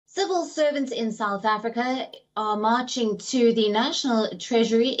Civil servants in South Africa are marching to the National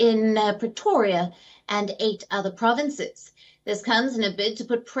Treasury in Pretoria and 8 other provinces. This comes in a bid to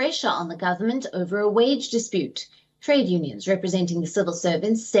put pressure on the government over a wage dispute. Trade unions representing the civil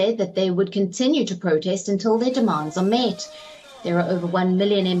servants said that they would continue to protest until their demands are met. There are over 1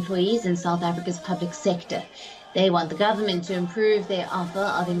 million employees in South Africa's public sector. They want the government to improve their offer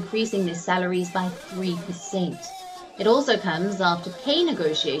of increasing their salaries by 3%. It also comes after pay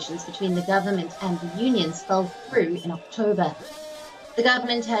negotiations between the government and the unions fell through in October. The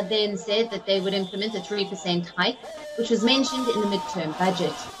government had then said that they would implement a 3% hike, which was mentioned in the midterm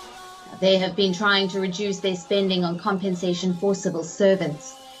budget. They have been trying to reduce their spending on compensation for civil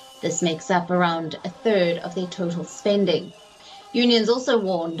servants. This makes up around a third of their total spending. Unions also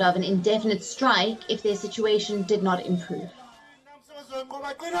warned of an indefinite strike if their situation did not improve.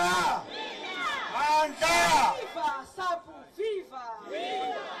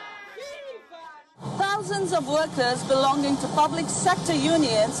 Thousands of workers belonging to public sector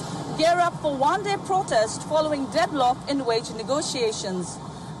unions gear up for one-day protest following deadlock in wage negotiations.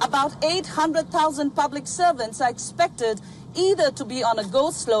 About 800,000 public servants are expected either to be on a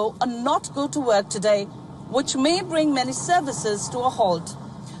go-slow or not go to work today, which may bring many services to a halt.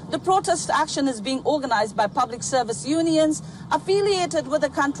 The protest action is being organized by public service unions affiliated with the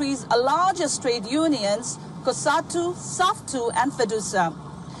country's largest trade unions, COSATU, SAFTU and FEDUSA.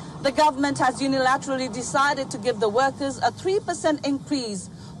 The government has unilaterally decided to give the workers a 3% increase,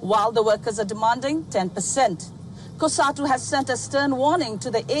 while the workers are demanding 10%. COSATU has sent a stern warning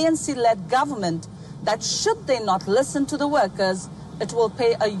to the ANC-led government that should they not listen to the workers, it will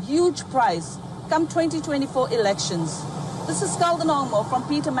pay a huge price come 2024 elections. This is Kaldenongmo from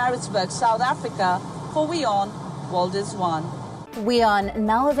Pietermaritzburg, South Africa. For WION, World is One. WION,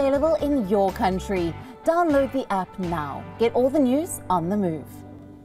 now available in your country. Download the app now. Get all the news on the move.